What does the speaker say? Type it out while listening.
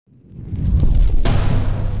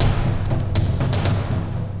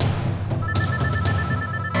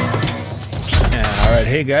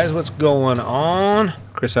Hey guys, what's going on?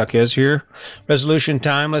 Chris Jaquez here. Resolution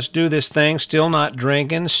time. Let's do this thing. Still not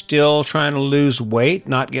drinking, still trying to lose weight,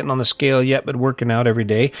 not getting on the scale yet, but working out every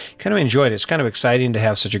day. Kind of enjoyed it. It's kind of exciting to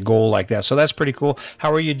have such a goal like that. So that's pretty cool.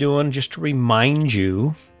 How are you doing? Just to remind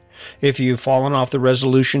you, if you've fallen off the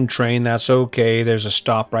resolution train, that's okay. There's a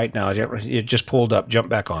stop right now. It just pulled up. Jump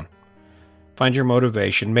back on. Find your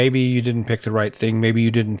motivation. Maybe you didn't pick the right thing. Maybe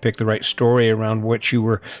you didn't pick the right story around what you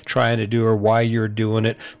were trying to do or why you're doing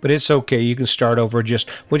it. But it's okay. You can start over.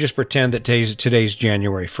 We'll just pretend that today's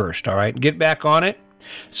January 1st. All right. Get back on it.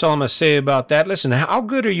 That's all I'm going to say about that. Listen, how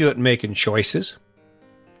good are you at making choices?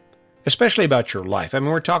 Especially about your life. I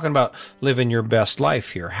mean, we're talking about living your best life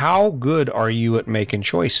here. How good are you at making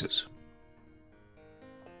choices?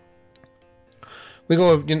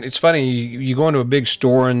 It's funny, you go into a big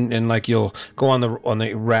store and like you'll go on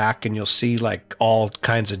the rack and you'll see like all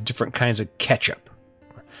kinds of different kinds of ketchup.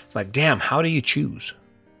 It's like, damn, how do you choose?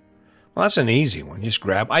 Well, that's an easy one. I just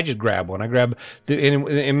grab one. I grab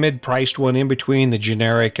the mid-priced one in between the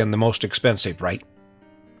generic and the most expensive, right?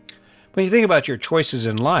 When you think about your choices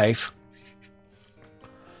in life,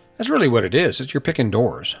 that's really what it is. You're picking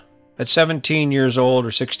doors. At 17 years old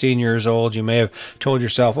or 16 years old, you may have told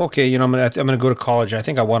yourself, okay, I'm going to go to college. I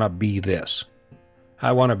think I want to be this.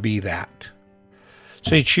 I want to be that.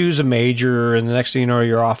 So you choose a major, and the next thing you know,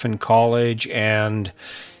 you're off in college, and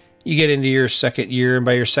you get into your second year, and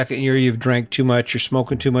by your second year, you've drank too much, you're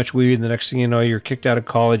smoking too much weed, and the next thing you know, you're kicked out of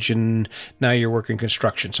college, and now you're working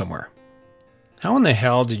construction somewhere. How in the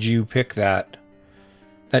hell did you pick that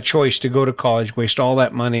choice to go to college, waste all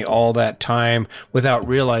that money, all that time, without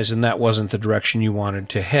realizing that wasn't the direction you wanted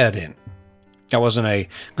to head in? That wasn't a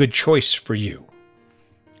good choice for you.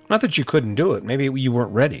 Not that you couldn't do it. Maybe you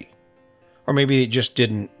weren't ready. Or maybe it just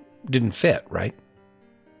didn't fit, right?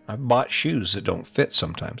 I've bought shoes that don't fit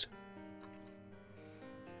sometimes.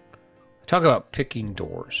 Talk about picking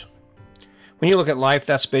doors. When you look at life,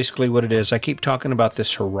 that's basically what it is. I keep talking about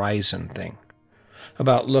this horizon thing,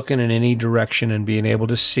 about looking in any direction and being able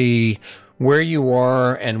to see where you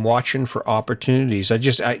are and watching for opportunities.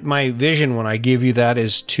 My vision when I give you that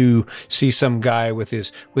is to see some guy with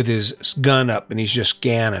his gun up and he's just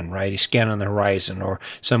scanning, right? He's scanning the horizon, or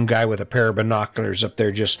some guy with a pair of binoculars up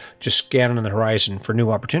there just scanning the horizon for new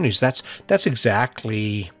opportunities. That's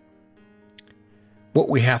exactly what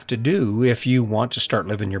we have to do if you want to start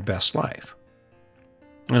living your best life.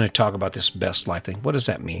 I'm going to talk about this best life thing. What does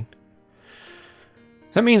that mean?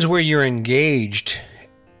 That means where you're engaged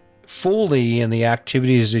fully in the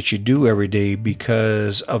activities that you do every day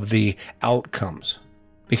because of the outcomes,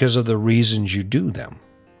 because of the reasons you do them.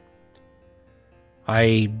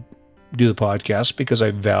 I do the podcast because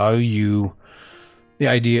I value the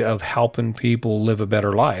idea of helping people live a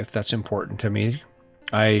better life. That's important to me.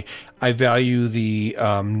 I value the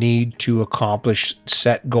need to accomplish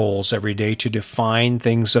set goals every day, to define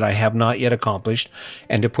things that I have not yet accomplished,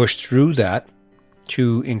 and to push through that,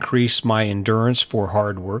 to increase my endurance for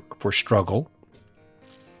hard work, for struggle.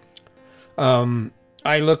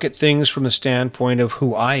 I look at things from the standpoint of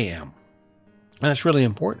who I am. And that's really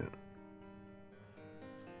important.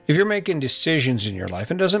 If you're making decisions in your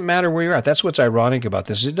life, it doesn't matter where you're at. That's what's ironic about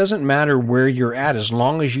this. It doesn't matter where you're at. As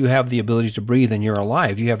long as you have the ability to breathe and you're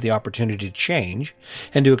alive, you have the opportunity to change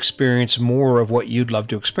and to experience more of what you'd love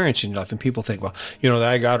to experience in your life. And people think, well,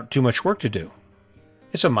 I got too much work to do.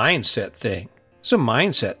 It's a mindset thing. It's a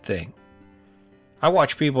mindset thing. I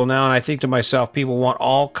watch people now and I think to myself, people want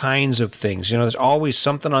all kinds of things. There's always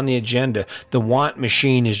something on the agenda. The want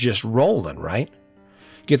machine is just rolling, right?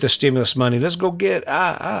 Get the stimulus money. Let's go get,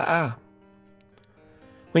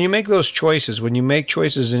 When you make those choices, when you make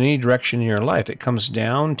choices in any direction in your life, it comes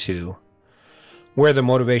down to where the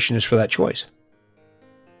motivation is for that choice.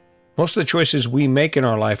 Most of the choices we make in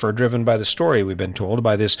our life are driven by the story we've been told,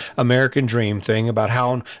 by this American dream thing about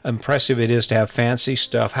how impressive it is to have fancy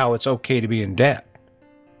stuff, how it's okay to be in debt.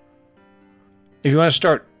 If you want to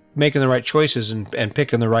start making the right choices and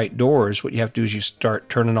picking the right doors, what you have to do is you start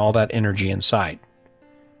turning all that energy inside.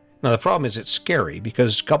 Now, the problem is it's scary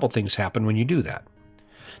because a couple things happen when you do that.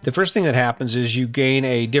 The first thing that happens is you gain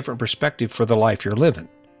a different perspective for the life you're living.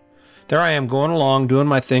 There I am going along, doing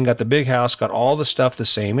my thing, got the big house, got all the stuff the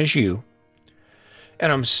same as you.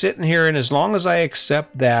 And I'm sitting here, and as long as I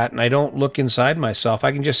accept that and I don't look inside myself,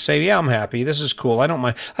 I can just say, yeah, I'm happy. This is cool. I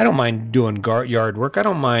don't mind doing yard work. I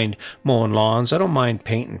don't mind mowing lawns. I don't mind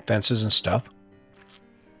painting fences and stuff.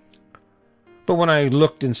 But when I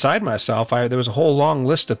looked inside myself, there was a whole long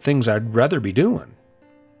list of things I'd rather be doing.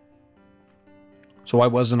 So why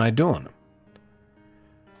wasn't I doing them?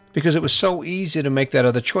 Because it was so easy to make that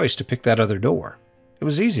other choice, to pick that other door. It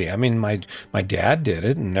was easy. I mean, my dad did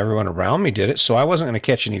it and everyone around me did it, so I wasn't going to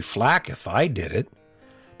catch any flack if I did it.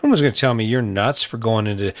 No one's going to tell me you're nuts for going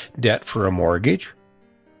into debt for a mortgage.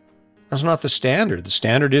 That's not the standard. The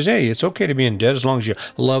standard is, hey, it's okay to be in debt as long as you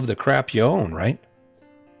love the crap you own, right?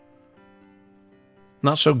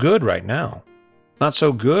 Not so good right now. Not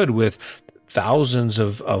so good with thousands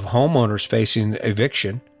of homeowners facing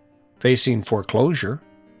eviction, facing foreclosure.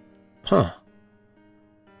 Huh.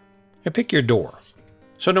 You pick your door.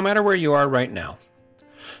 So no matter where you are right now,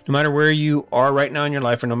 no matter where you are right now in your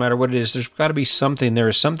life, or no matter what it is, there's got to be something. There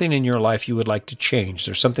is something in your life you would like to change.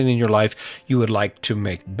 There's something in your life you would like to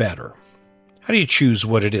make better. How do you choose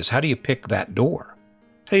what it is? How do you pick that door?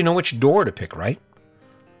 How do you know which door to pick, right?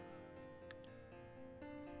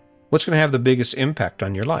 What's going to have the biggest impact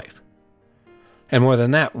on your life? And more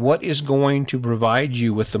than that, what is going to provide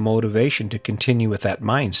you with the motivation to continue with that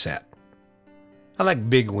mindset? I like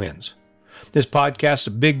big wins. This podcast is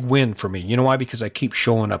a big win for me. You know why? Because I keep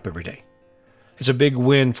showing up every day. It's a big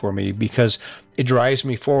win for me because it drives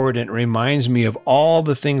me forward and it reminds me of all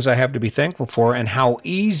the things I have to be thankful for and how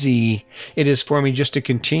easy it is for me just to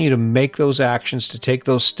continue to make those actions, to take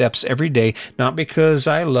those steps every day, not because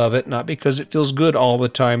I love it, not because it feels good all the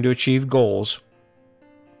time to achieve goals,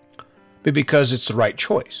 but because it's the right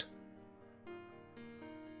choice.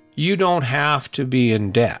 You don't have to be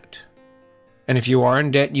in debt. And if you are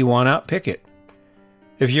in debt, you want out, pick it.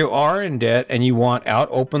 If you are in debt and you want out,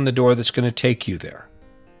 open the door that's going to take you there.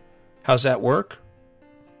 How's that work?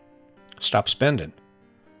 Stop spending.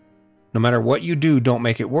 No matter what you do, don't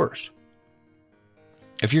make it worse.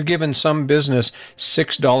 If you're giving some business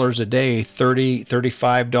 $6 a day, $30,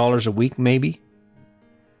 $35 a week maybe,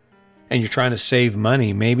 and you're trying to save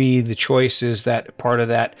money, maybe the choice is that part of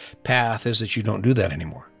that path is that you don't do that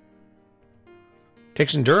anymore. It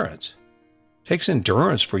takes endurance. It takes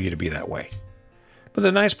endurance for you to be that way. But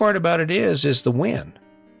the nice part about it is the win.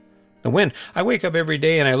 The win. I wake up every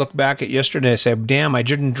day and I look back at yesterday and I say, damn, I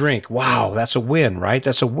didn't drink. Wow, that's a win, right?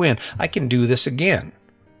 That's a win. I can do this again,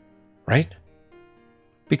 right?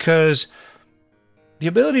 Because the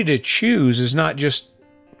ability to choose is not just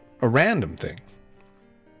a random thing.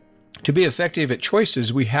 To be effective at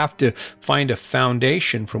choices, we have to find a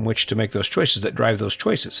foundation from which to make those choices that drive those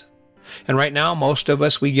choices. And right now, most of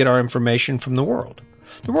us, we get our information from the world.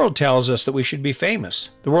 The world tells us that we should be famous.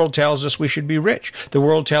 The world tells us we should be rich. The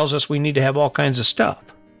world tells us we need to have all kinds of stuff.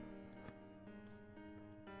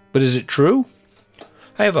 But is it true?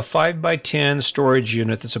 I have a 5x10 storage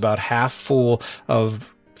unit that's about half full of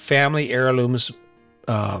family heirlooms,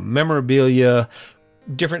 memorabilia,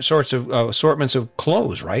 different sorts of assortments of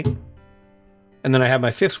clothes, right? And then I have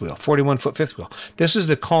my fifth wheel, 41-foot fifth wheel. This is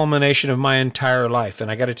the culmination of my entire life.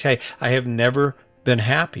 And I got to tell you, I have never been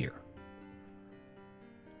happier.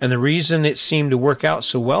 And the reason it seemed to work out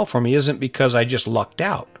so well for me isn't because I just lucked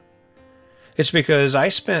out. It's because I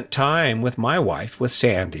spent time with my wife, with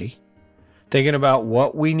Sandy, thinking about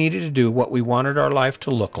what we needed to do, what we wanted our life to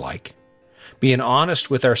look like, being honest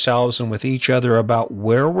with ourselves and with each other about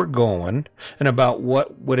where we're going and about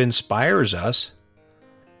what inspires us.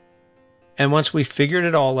 And once we figured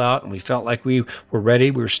it all out and we felt like we were ready,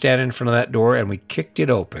 we were standing in front of that door and we kicked it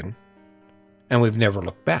open and we've never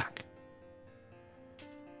looked back.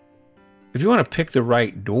 If you want to pick the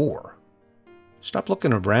right door, stop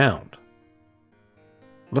looking around.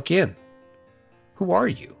 Look in. Who are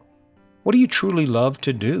you? What do you truly love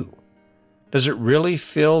to do? Does it really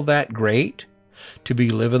feel that great to be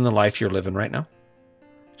living the life you're living right now?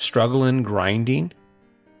 Struggling, grinding?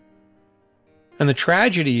 And the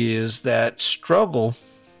tragedy is that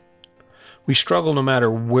we struggle no matter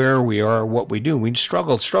where we are or what we do. We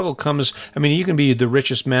struggle. Struggle comes, you can be the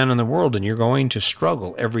richest man in the world and you're going to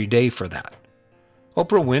struggle every day for that.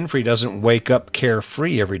 Oprah Winfrey doesn't wake up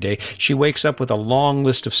carefree every day. She wakes up with a long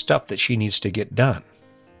list of stuff that she needs to get done.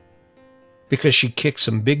 Because she kicks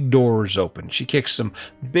some big doors open. She kicks some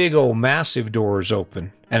big old massive doors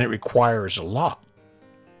open, and it requires a lot.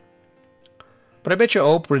 But I bet you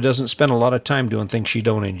Oprah doesn't spend a lot of time doing things she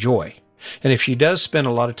don't enjoy. And if she does spend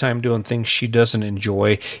a lot of time doing things she doesn't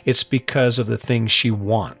enjoy, it's because of the things she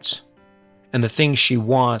wants. And the things she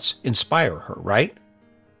wants inspire her, right?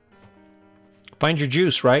 Find your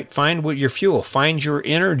juice, right? Find what your fuel. Find your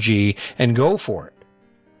energy and go for it.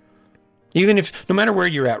 Even if, no matter where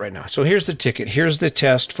you're at right now. So here's the ticket. Here's the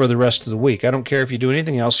test for the rest of the week. I don't care if you do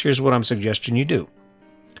anything else. Here's what I'm suggesting you do.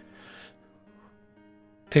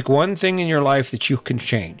 Pick one thing in your life that you can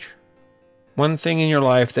change. One thing in your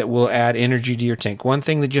life that will add energy to your tank. One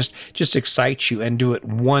thing that just excites you, and do it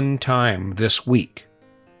one time this week.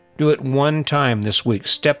 Do it one time this week.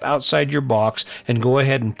 Step outside your box and go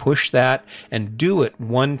ahead and push that and do it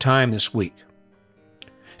one time this week.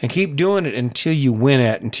 And keep doing it until you win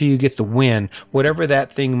it, until you get the win, whatever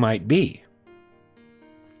that thing might be.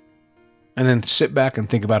 And then sit back and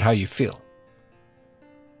think about how you feel.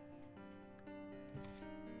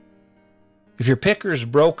 If your picker is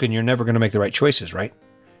broken, you're never going to make the right choices, right?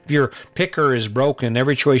 If your picker is broken,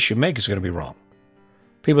 every choice you make is going to be wrong.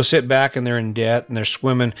 People sit back and they're in debt and they're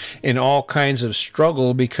swimming in all kinds of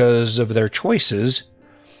struggle because of their choices.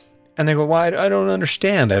 And they go, "Why? I don't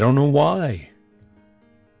understand. I don't know why."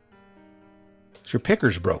 Your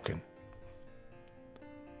picker's broken.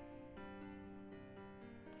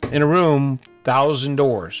 In a room, 1,000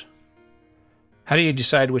 doors. How do you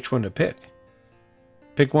decide which one to pick?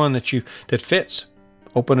 Pick one that fits.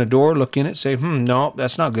 Open a door, look in it, say, no,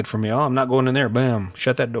 that's not good for me. Oh, I'm not going in there. Bam,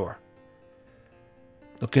 shut that door.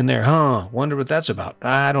 Look in there. Wonder what that's about.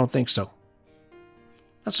 I don't think so.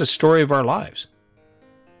 That's the story of our lives.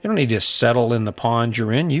 You don't need to settle in the pond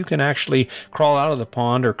you're in. You can actually crawl out of the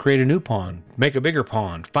pond or create a new pond, make a bigger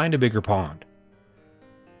pond, find a bigger pond.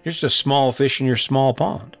 You're just a small fish in your small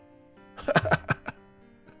pond.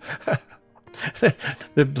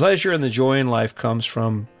 The pleasure and the joy in life comes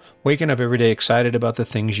from waking up every day excited about the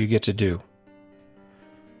things you get to do.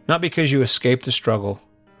 Not because you escape the struggle,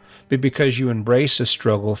 but because you embrace the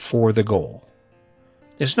struggle for the goal.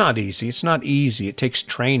 It's not easy. It's not easy. It takes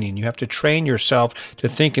training. You have to train yourself to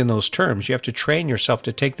think in those terms. You have to train yourself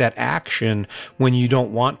to take that action when you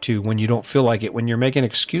don't want to, when you don't feel like it, when you're making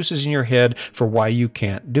excuses in your head for why you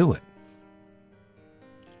can't do it.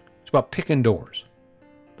 It's about picking doors.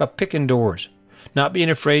 About picking doors. Not being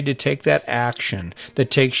afraid to take that action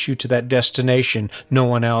that takes you to that destination no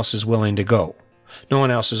one else is willing to go. No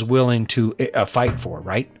one else is willing to fight for,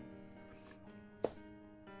 right?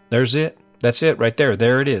 There's it. That's it right there.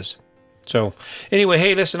 There it is. So anyway,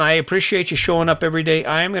 hey, listen, I appreciate you showing up every day.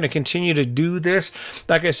 I am going to continue to do this.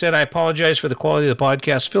 Like I said, I apologize for the quality of the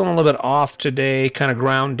podcast. Feeling a little bit off today, kind of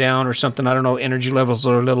ground down or something. I don't know, energy levels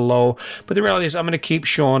are a little low. But the reality is I'm going to keep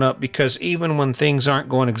showing up because even when things aren't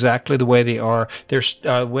going exactly the way they are, they're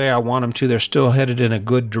the way I want them to, they're still headed in a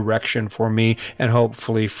good direction for me and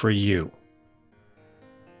hopefully for you.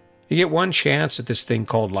 You get one chance at this thing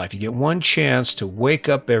called life. You get one chance to wake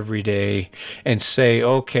up every day and say,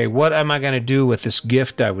 okay, what am I going to do with this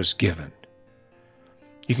gift I was given?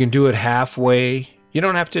 You can do it halfway. You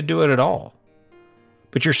don't have to do it at all.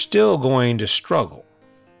 But you're still going to struggle.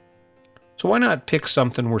 So why not pick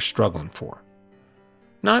something worth struggling for?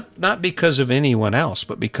 Not because of anyone else,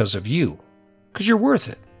 but because of you. Because you're worth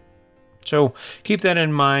it. So keep that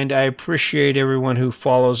in mind. I appreciate everyone who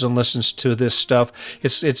follows and listens to this stuff.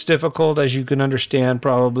 It's difficult, as you can understand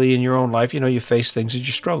probably in your own life. You face things that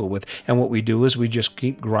you struggle with. And what we do is we just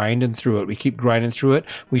keep grinding through it. We keep grinding through it.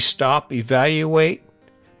 We stop, evaluate,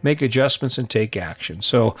 make adjustments, and take action.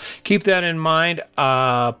 So keep that in mind.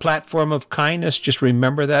 Platform of kindness, just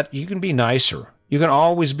remember that. You can be nicer. You can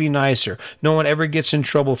always be nicer. No one ever gets in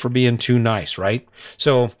trouble for being too nice, right?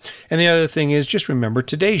 So, and the other thing is, just remember,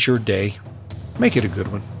 today's your day. Make it a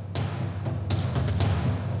good one.